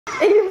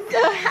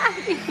so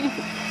happy.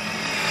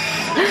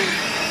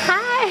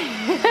 Hi.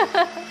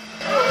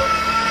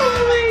 Oh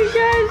my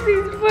gosh,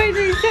 these boys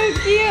are so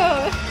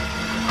cute.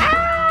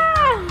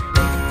 Ah!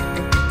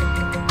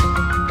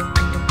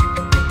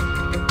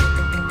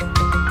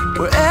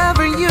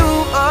 Wherever you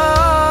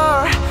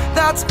are,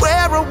 that's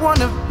where I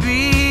wanna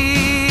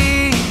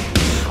be.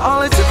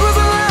 All it took was a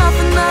laugh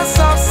and that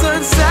soft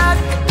sunset.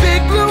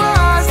 Big blue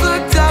eyes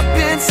looked up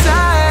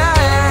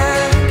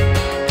inside.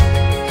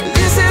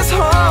 This is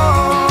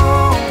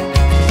home.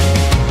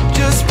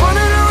 Just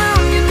running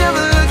around, you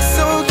never looked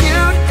so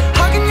cute.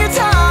 Hugging you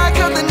tight,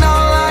 cuddling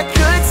all I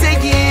could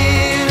take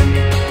in.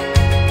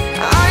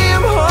 I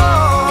am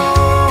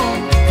home.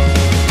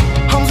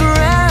 Home's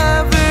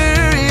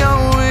wherever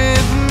you're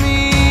with me.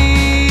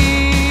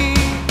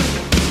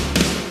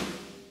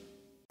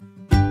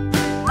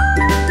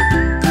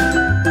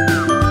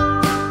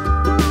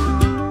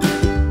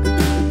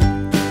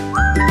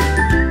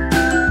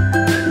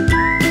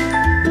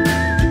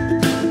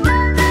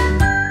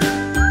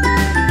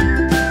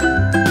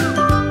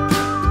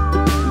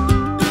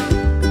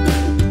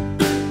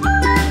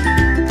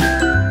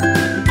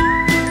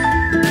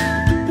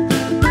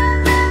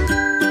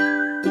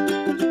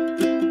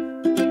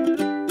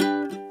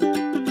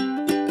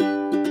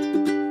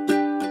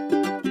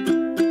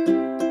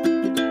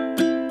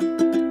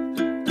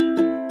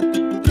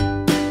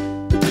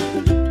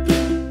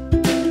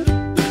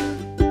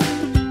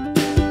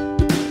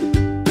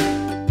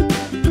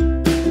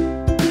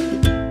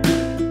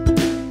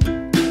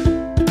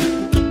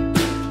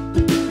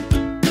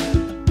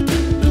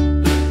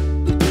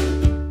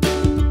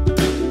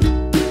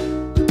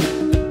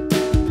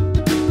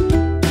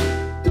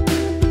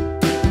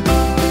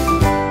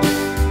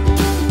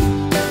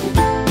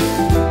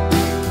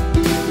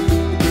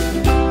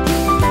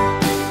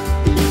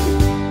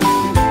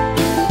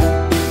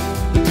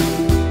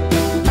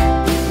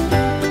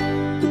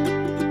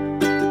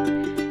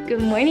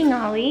 Good morning,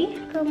 Ollie.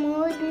 Good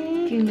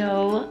morning. Do you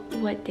know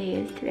what day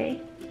is today?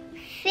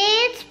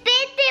 Finn's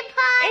birthday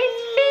party.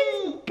 It's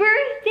Finn's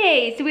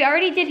birthday. So we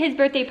already did his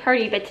birthday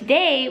party, but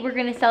today we're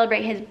gonna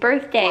celebrate his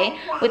birthday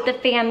with the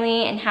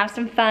family and have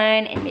some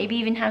fun and maybe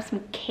even have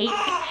some cake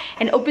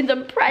and open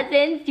some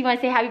presents. Do you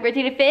wanna say happy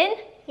birthday to Finn?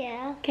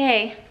 Yeah.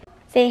 Okay.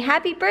 Say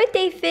happy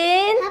birthday,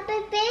 Finn. Happy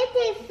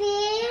birthday,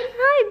 Finn.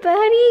 Hi,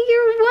 buddy.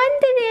 You're one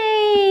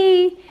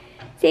today.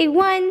 Say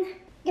one.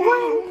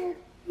 Yeah.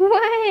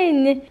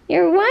 One.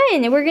 You're one.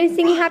 And we're gonna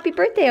sing you happy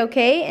birthday,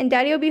 okay? And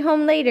Daddy will be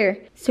home later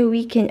so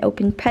we can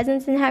open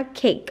presents and have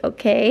cake,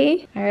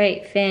 okay? All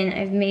right, Finn,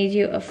 I've made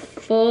you a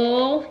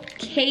full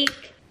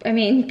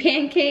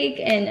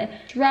pancake and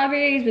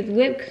strawberries with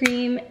whipped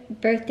cream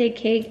birthday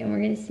cake, and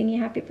we're gonna sing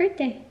you happy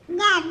birthday.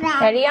 Yeah.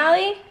 Ready,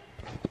 Ollie?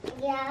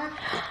 Yeah.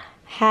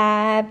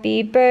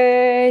 Happy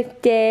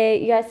birthday.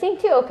 You gotta sing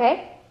too,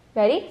 okay?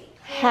 Ready?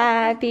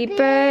 Happy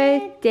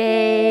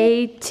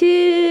birthday to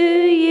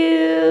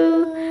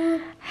you.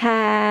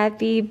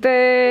 Happy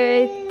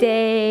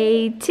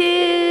birthday to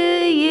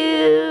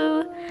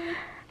you.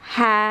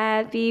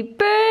 Happy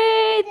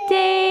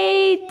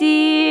birthday,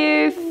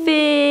 dear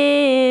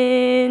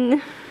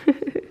Finn.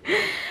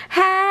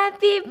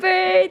 Happy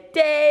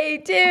birthday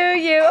to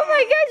you. Oh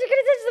my gosh, you're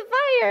gonna touch the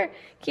fire.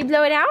 Can you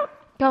blow it out?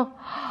 Go.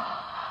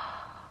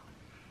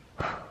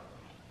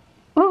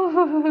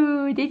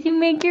 Oh, did you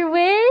make your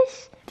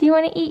wish? Do you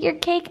want to eat your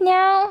cake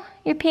now?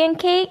 Your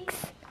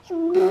pancakes?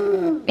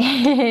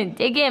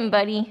 Dig in,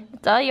 buddy.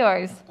 It's all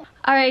yours.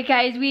 All right,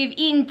 guys, we've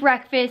eaten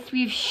breakfast,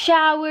 we've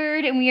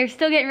showered, and we are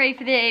still getting ready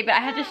for the day, but I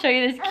have to show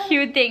you this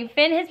cute thing.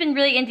 Finn has been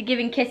really into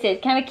giving kisses.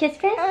 Can I have a kiss,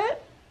 Finn?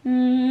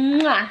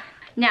 Mwah.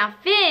 Now,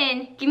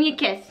 Finn, give me a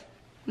kiss.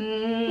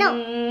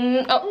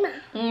 No. Oh.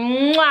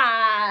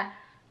 Mwah.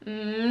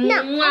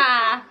 No.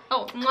 Mwah.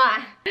 Oh,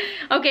 mwah.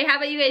 Okay, how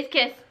about you guys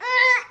kiss?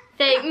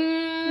 Say, mwah.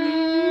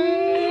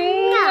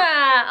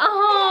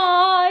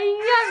 Oh, I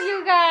love you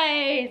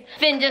guys.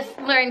 Finn just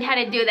learned how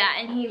to do that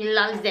and he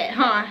loves it,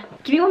 huh?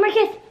 Give me one more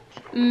kiss.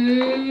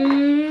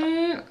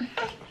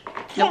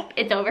 Nope,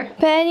 it's over.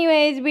 But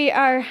anyways, we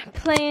are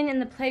playing in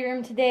the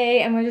playroom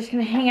today and we're just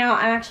gonna hang out.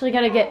 I'm actually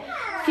gonna get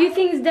a few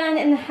things done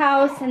in the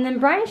house and then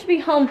Bryan should be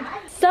home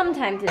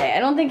sometime today. I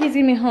don't think he's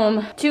gonna be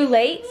home too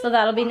late, so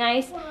that'll be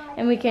nice.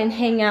 And we can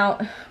hang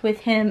out with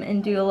him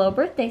and do a little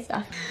birthday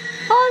stuff.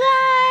 Hold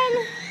on!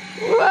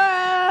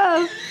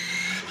 Whoa!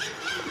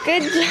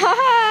 Good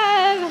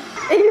job!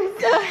 You're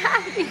so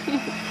happy.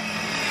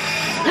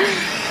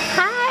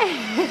 Hi!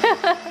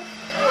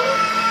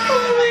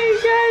 Oh my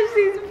gosh,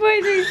 these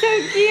boys are so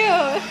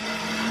cute!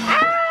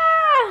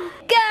 Ah!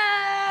 Go!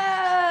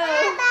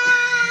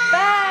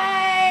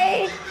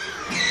 Bye!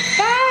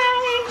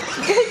 Bye!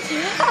 Good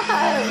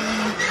job!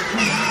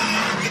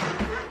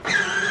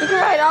 You can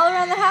ride all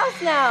around the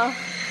house now.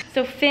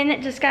 So Finn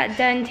just got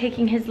done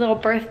taking his little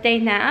birthday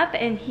nap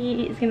and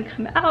he is gonna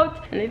come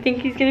out and I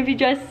think he's gonna be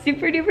dressed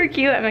super duper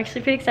cute. I'm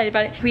actually pretty excited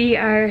about it. We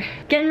are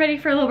getting ready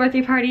for a little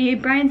birthday party.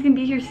 Bryan's gonna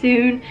be here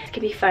soon. It's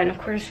gonna be fun. Of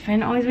course,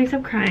 Finn always wakes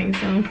up crying,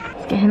 so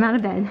let's get him out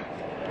of bed.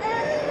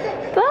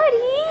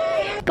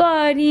 Buddy!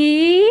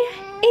 Buddy!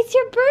 It's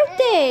your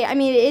birthday. I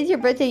mean, it is your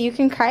birthday. You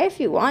can cry if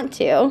you want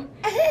to.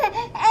 Aww.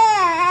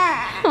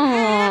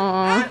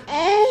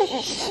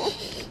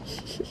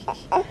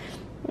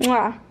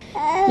 Mwah.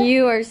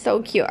 You are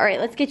so cute. All right,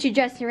 let's get you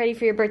dressed and ready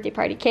for your birthday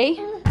party, okay?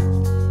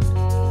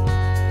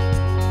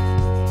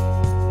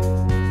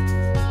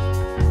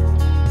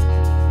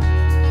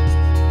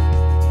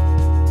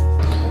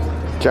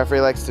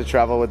 Jeffrey likes to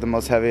travel with the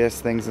most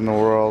heaviest things in the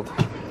world.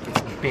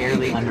 It's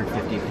barely under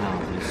 50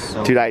 pounds. It's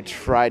so Dude, I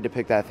tried to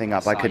pick that thing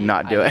up. I could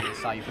not do it. I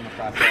saw you from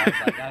across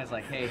the I was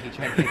like, hey, he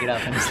tried to pick it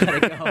up and just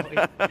let it go.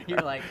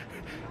 You're like,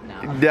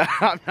 no. No,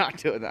 I'm not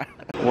doing that.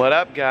 What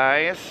up,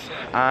 guys?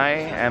 I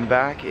am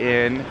back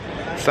in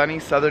sunny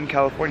Southern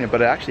California, but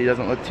it actually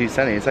doesn't look too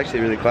sunny. It's actually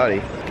really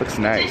cloudy. Looks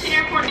nice.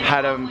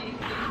 Had a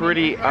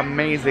pretty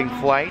amazing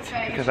flight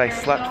because I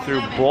slept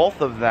through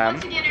both of them,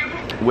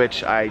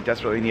 which I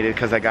desperately needed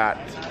because I got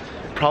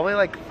probably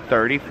like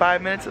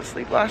 35 minutes of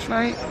sleep last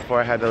night before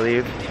I had to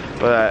leave.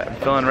 But I'm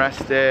feeling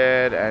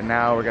rested, and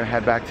now we're gonna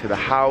head back to the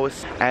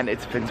house, and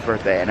it's Finn's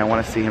birthday and I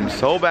want to see him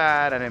so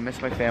bad, and I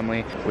miss my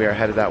family. We are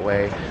headed that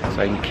way so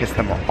I can kiss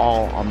them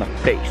all on the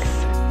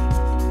face.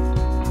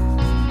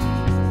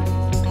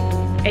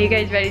 Are you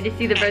guys ready to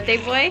see the birthday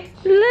boy?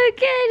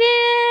 Look at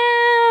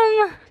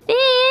him!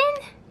 Finn!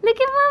 Look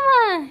at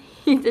mama!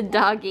 He's a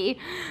doggy.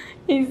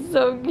 He's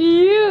so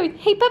cute.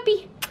 Hey,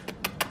 puppy.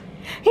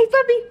 Hey,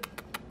 puppy.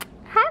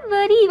 Hi,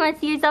 buddy. You want to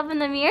see yourself in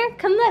the mirror?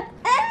 Come look.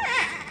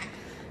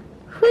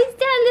 Who's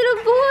that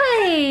little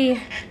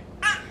boy?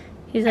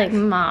 He's like,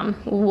 Mom,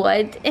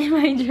 what am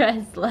I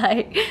dressed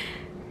like?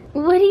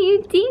 What do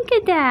you think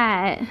of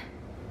that?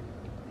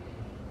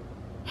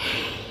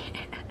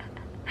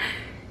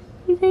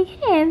 He's like,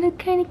 hey, I look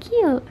kind of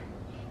cute.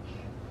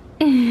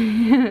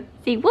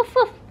 See, woof,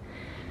 woof.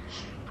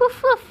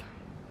 Woof, woof.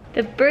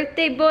 The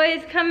birthday boy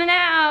is coming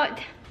out.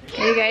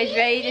 Are you guys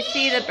ready to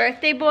see the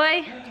birthday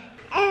boy?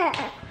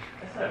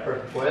 That's not a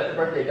birthday boy, that's a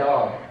birthday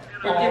dog.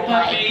 Oh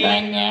my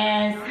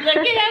goodness. Look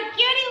at how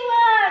cute he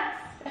looks.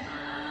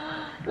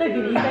 Look at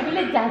these, like a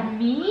little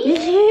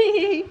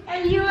me.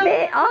 Are you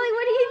okay? Ollie,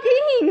 what do you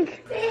think?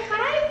 Say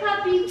hi,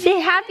 puppy. Say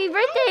happy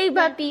birthday,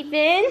 puppy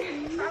Finn.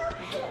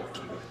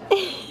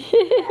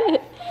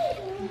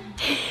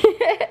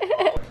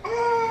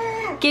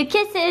 Give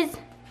kisses.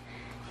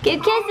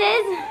 Give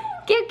kisses.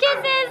 Give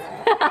kisses.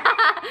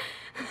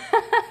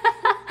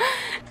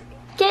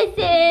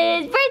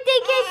 Kisses. Birthday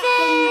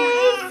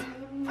kisses.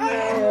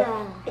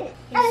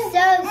 It's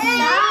so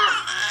soft.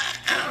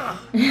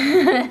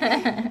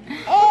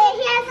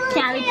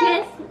 Cali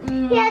kiss.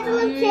 He has a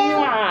little tail.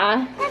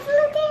 Yeah. He has a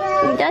little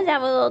tail. He does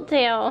have a little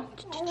tail.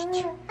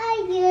 I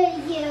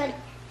love you,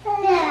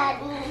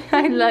 Daddy. I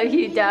love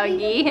you,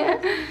 doggy.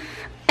 Daddy,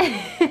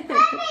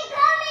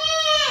 come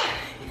here.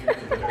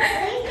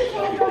 At least you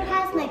can't go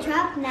past my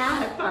trap now.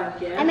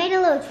 I made a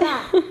little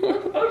trap.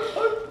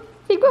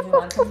 Say woof,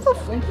 woof,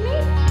 woof, woof.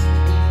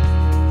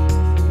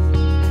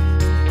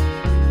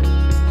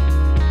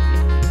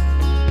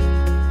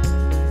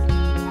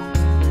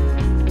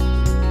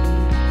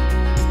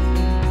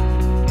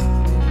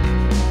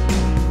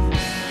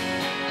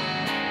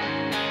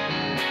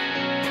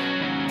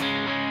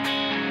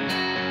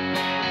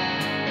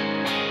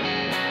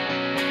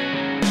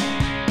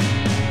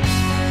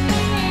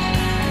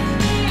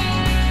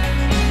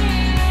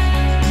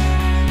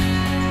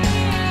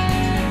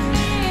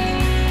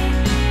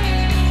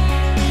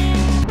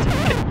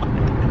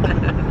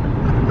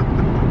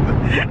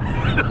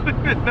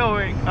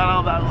 Knowing not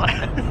all that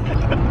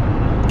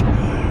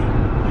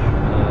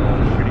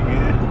pretty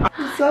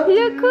good.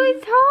 Look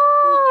who's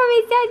home.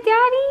 Is that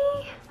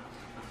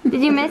Daddy?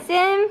 Did you miss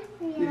him?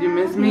 Did you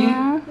miss me?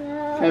 Yeah.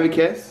 Can I have a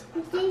kiss?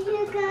 Did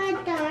you got a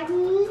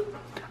doggy?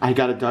 I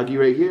got a doggy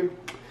right here.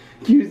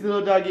 Cutest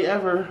little doggy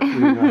ever. Oh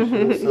my gosh,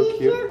 she looks so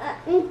cute.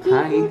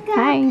 Hi.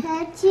 Hi.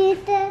 Say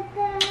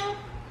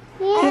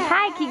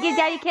Hi, can you give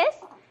Daddy a kiss?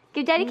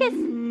 Give Daddy a kiss.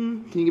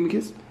 Can you give me a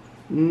kiss?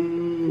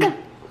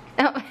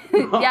 Oh.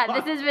 Yeah,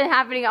 this has been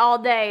happening all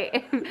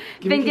day.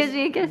 Finn gives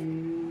me a kiss.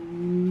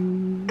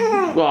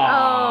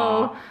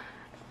 Oh.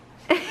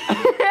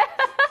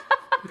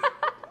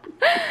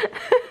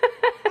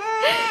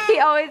 He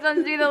always wants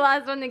to be the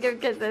last one to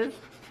give kisses.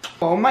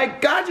 Oh my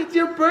gosh, it's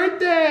your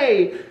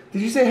birthday!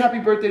 Did you say happy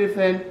birthday to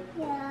Finn?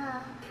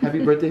 Yeah.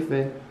 Happy birthday,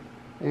 Finn.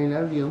 I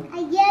love you.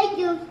 I love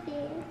you,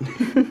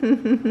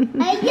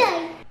 Finn. I love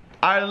you.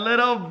 Our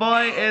little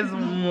boy is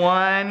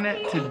 1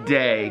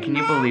 today. Can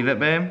you believe it,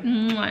 babe?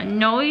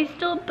 No, he's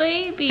still a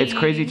baby. It's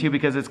crazy too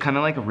because it's kind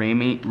of like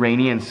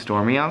rainy and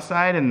stormy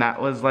outside, and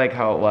that was like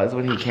how it was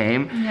when he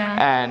came. Yeah.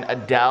 And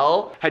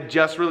Adele had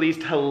just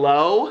released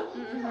Hello.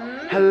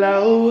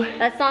 Hello.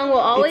 That song will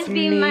always It's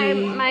be me.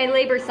 my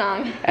labor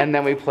song. And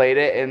then we played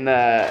it in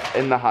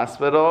the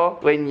hospital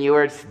when you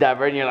were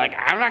stubborn. You're like,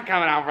 I'm not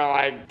coming out for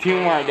like 2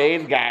 more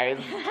days, guys.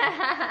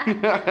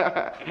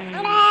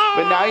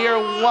 But now you're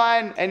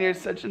 1 and you're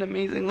such an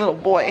amazing little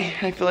boy.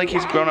 I feel like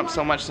he's grown up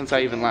so much since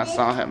I even last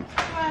saw him.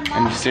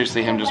 And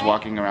seriously, him just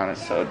walking around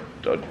is so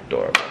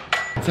adorable.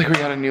 It's like we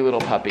got a new little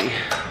puppy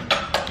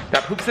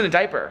that poops in a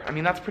diaper. I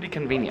mean, that's pretty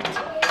convenient.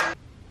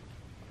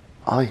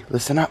 Ollie,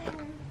 listen up.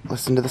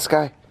 Listen to the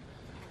sky.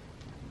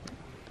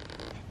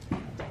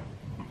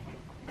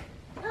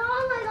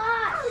 Oh my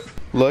gosh.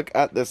 Look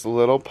at this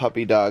little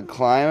puppy dog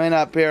climbing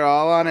up here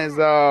all on his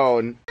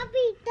own. Puppy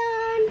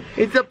dog.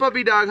 It's a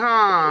puppy dog,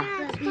 huh?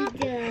 Puppy dog.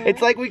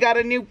 It's like we got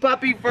a new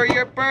puppy for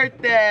your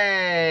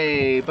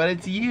birthday, but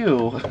it's you.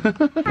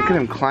 Look at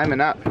him climbing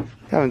up.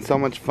 Having so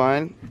much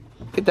fun.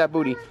 Look at that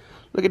booty.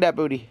 Look at that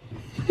booty.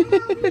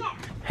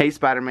 Hey,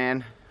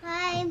 Spider-Man.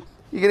 Hi.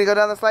 You gonna go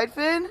down the slide,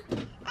 Finn?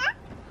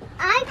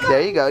 I go.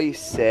 There you go, you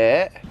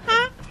sit.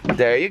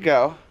 There you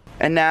go.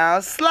 And now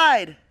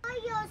slide.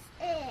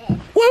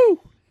 Woo!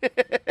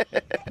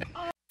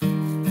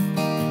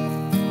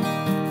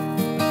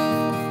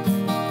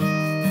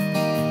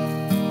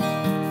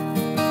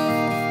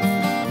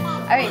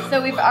 Alright,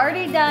 so we've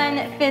already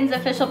done Finn's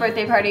official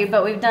birthday party,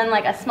 but we've done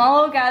like a small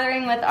little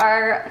gathering with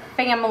our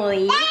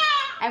family.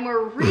 And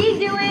we're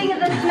redoing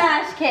the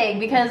smash cake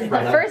because the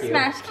first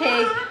smash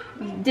cake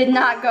did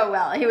not go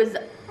well. He was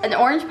an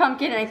orange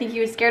pumpkin and I think he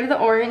was scared of the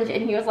orange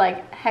and he was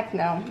like, heck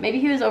no. Maybe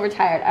he was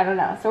overtired, I don't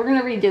know. So we're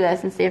gonna redo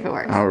this and see if it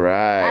works.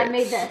 Alright. I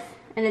made this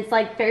and it's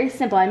like very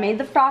simple. I made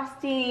the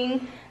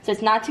frosting so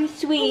it's not too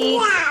sweet.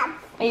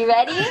 Are you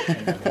ready?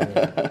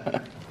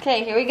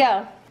 Okay, here we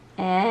go.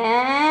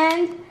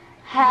 And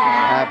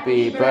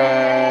happy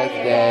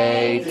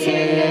birthday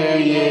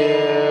to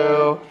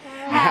you.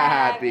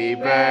 Happy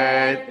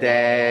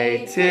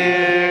birthday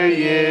to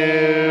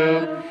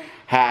you.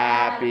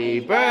 Happy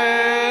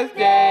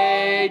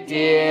birthday,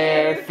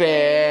 dear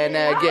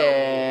Finnegan.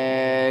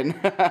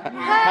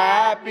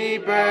 Happy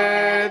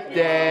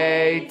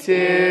birthday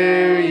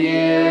to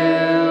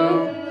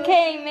you.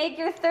 okay, make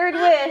your third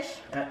wish.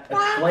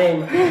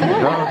 Explain.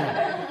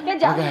 Good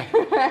job. Okay.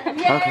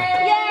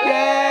 Yay!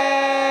 Yay!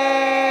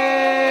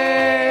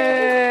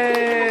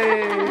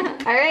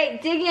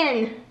 Alright, dig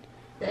in.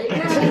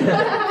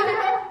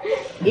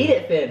 Eat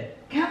it, Finn.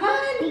 Come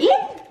on, eat.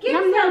 Give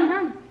him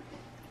some.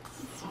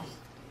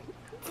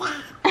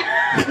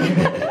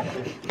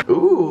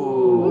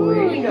 Ooh.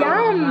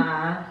 Yum.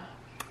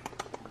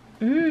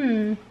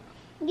 Mmm.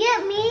 Get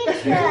me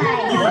try.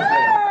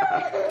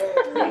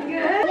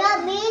 Get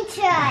me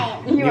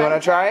try. You wanna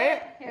try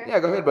it? Yeah,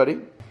 go ahead, buddy.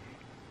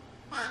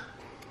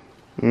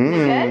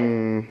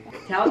 Mmm.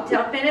 Tell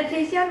Finn it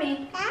tastes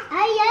yummy.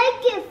 I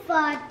like it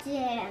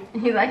frosting.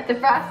 You like the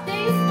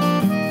frosting?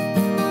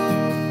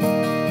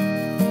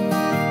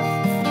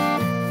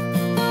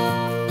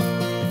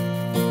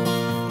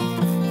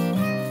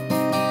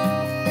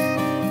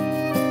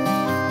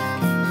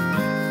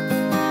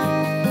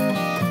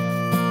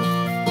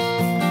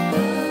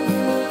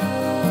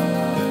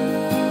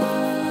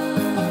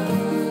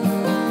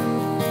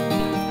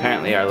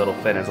 Apparently our little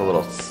Finn is a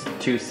little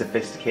too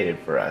sophisticated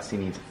for us. He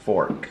needs a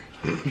fork.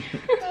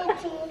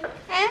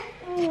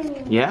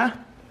 Yeah?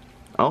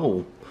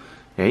 Oh,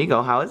 there you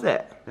go. How is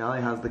it?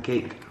 Ellie, how's the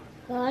cake?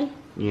 Good.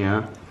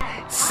 Yeah.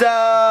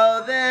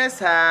 So this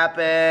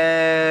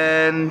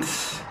happened.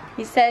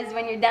 He says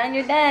when you're done,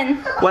 you're done.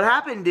 What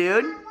happened,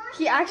 dude?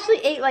 He actually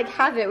ate like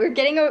half of it. We're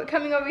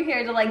coming over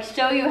here to like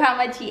show you how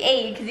much he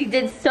ate because he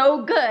did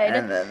so good.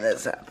 And then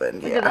this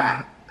happened. Look at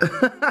that.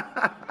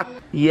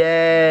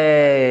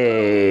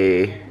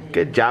 Yay.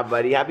 Good job,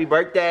 buddy. Happy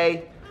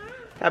birthday.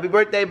 Happy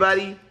birthday,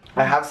 buddy.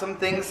 I have some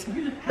things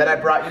that I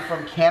brought you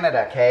from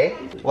Canada, okay?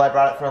 Well, I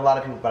brought it for a lot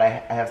of people, but I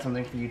have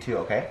something for you too,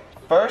 okay?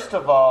 First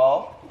of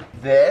all,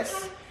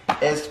 this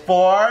is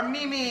for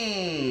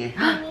Mimi.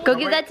 Go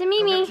give that to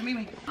Mimi.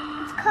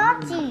 It's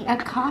coffee. A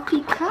coffee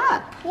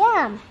cup.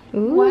 Yeah.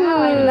 Ooh. Wow,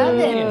 I love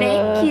it.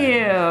 Thank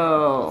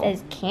you. It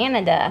says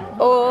Canada.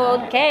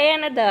 Old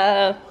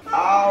Canada.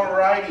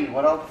 Alrighty,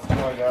 what else do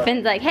I got?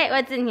 Finn's like, hey,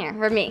 what's in here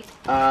for me?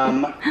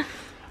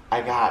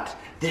 I got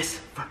this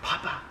for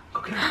Papa.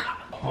 Go get it,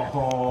 Papa.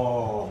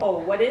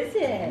 Oh, what is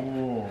it?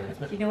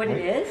 Do you know what it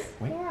is?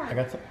 Wait, I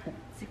got some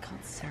Is it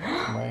called syrup?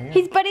 right here.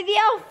 He's Buddy the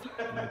Elf.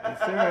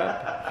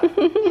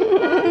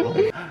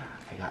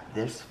 I got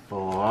this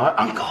for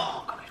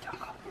Uncle. Go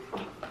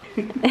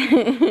get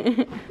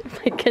Uncle.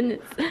 My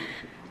goodness.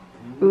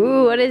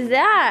 Ooh, what is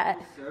that?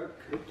 Syrup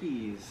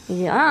cookies.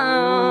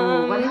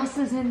 Yum. What else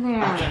is in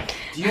there?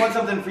 Do you want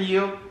something for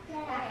you?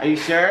 Are you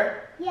sure?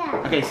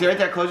 Yeah. Okay, see right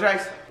there. Close your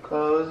eyes.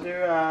 Close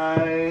your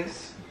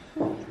eyes.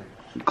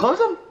 Close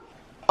them.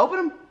 Open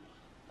them.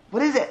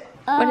 What is it?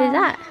 What is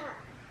that?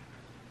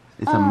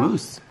 It's a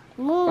moose.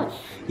 Moose.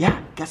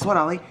 Yeah, guess what,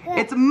 Ollie?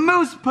 It's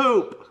moose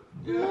poop.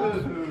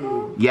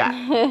 Yeah.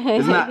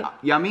 Isn't that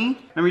yummy?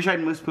 Remember you tried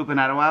moose poop in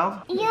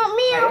Idlewild?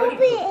 Yummy, open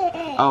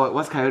it. Oh, it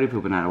was coyote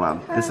poop in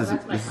Idlewild. This is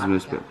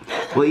moose poop.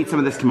 We'll eat some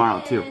of this tomorrow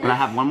too. But I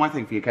have one more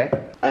thing for you, okay?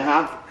 I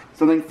have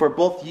something for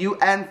both you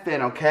and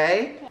Finn,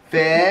 okay?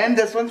 Finn,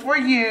 this one's for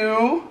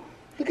you.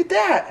 Look at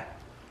that.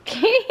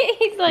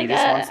 He's like,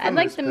 just wants the I'd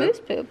like moose the poop. moose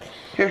poop.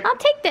 Here. I'll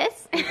take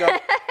this. you go.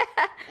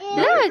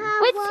 Look,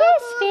 what's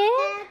this,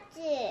 Finn?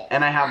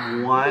 And I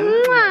have one.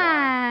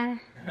 Mwah.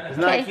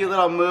 Isn't that a cute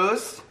little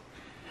moose?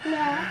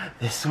 Yeah.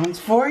 This one's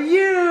for you.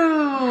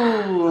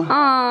 Isn't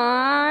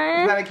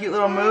Aww. that a cute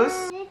little moose?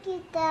 Thank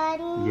you,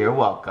 Daddy. You're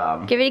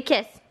welcome. Give it a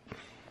kiss.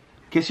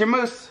 Kiss your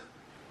moose.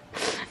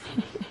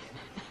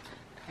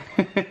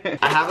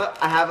 I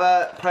have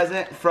a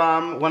present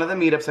from one of the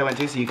meetups I went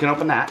to, so you can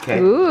open that, okay?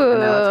 Ooh.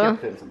 And then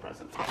let's give Finn some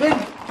presents. Finn,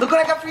 look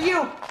what I got for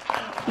you.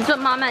 That's what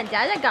Mama and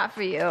Dada got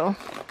for you.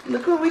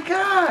 Look what we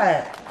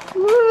got.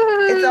 Woo.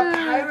 It's a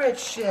pirate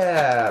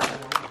ship.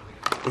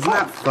 Isn't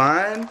that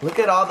fun? Look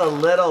at all the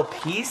little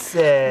pieces.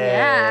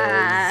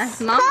 Yeah.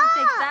 Mama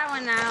picked that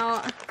one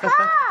out.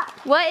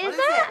 What is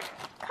that?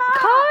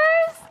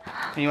 Cars?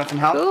 You want some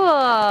help?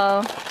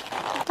 Cool.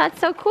 That's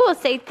so cool.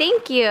 Say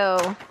thank you.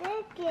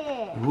 Thank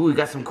you. Ooh, we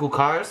got some cool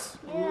cars.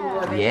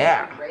 Yeah.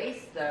 Yeah.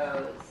 Race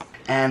those.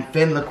 And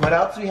Finn, look what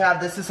else we have.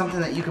 This is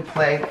something that you could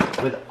play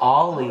with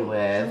Ollie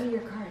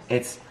with.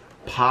 It's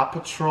Paw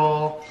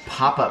Patrol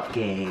pop-up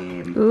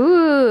game.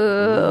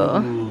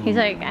 Ooh. He's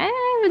like,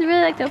 I would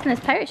really like to open this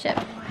pirate ship.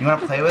 You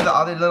want to play with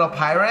all the little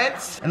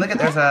pirates? And look at,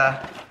 there's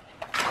a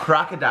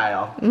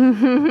crocodile. They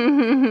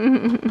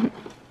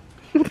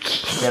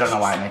don't know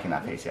why I'm making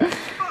that face yet.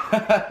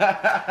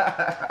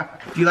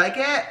 Do you like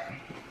it?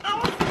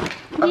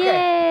 Okay.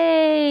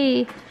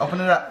 Yay.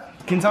 Open it up.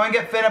 Can someone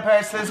get Finn a pair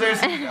of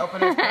scissors?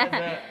 Open his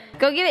present.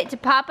 Go give it to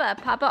Papa.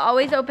 Papa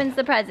always opens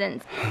the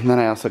presents. And then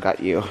I also got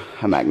you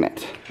a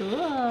magnet.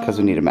 Because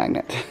we need a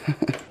magnet.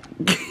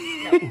 No,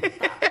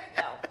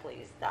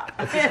 please stop.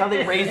 This is how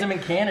they raise them in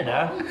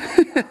Canada.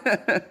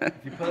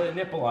 If you put a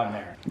nipple on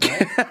there.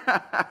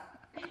 Right?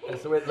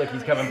 That's the way, look,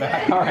 he's coming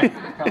back. All right.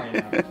 Probably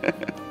not.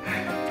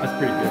 That's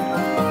pretty good.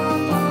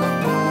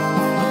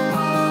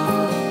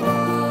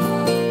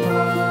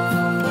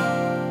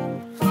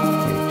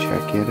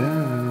 Check it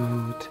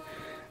out.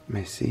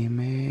 Missy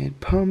made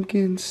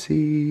pumpkin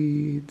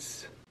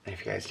seeds. And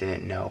if you guys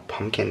didn't know,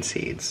 pumpkin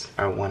seeds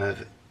are one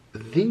of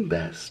the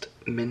best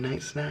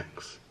midnight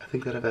snacks I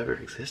think that have ever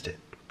existed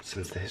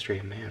since the history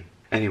of man.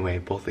 Anyway,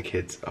 both the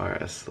kids are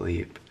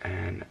asleep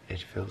and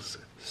it feels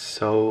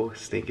so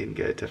stinking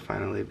good to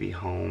finally be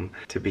home,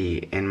 to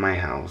be in my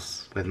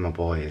house with my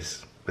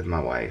boys, with my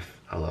wife.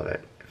 I love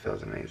it. It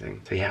feels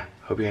amazing. So yeah,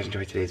 hope you guys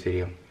enjoyed today's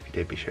video. If you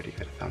did, be sure to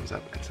give it a thumbs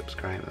up and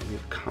subscribe and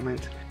leave a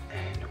comment.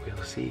 And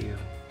we'll see you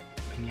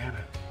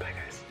manana. Bye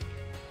guys.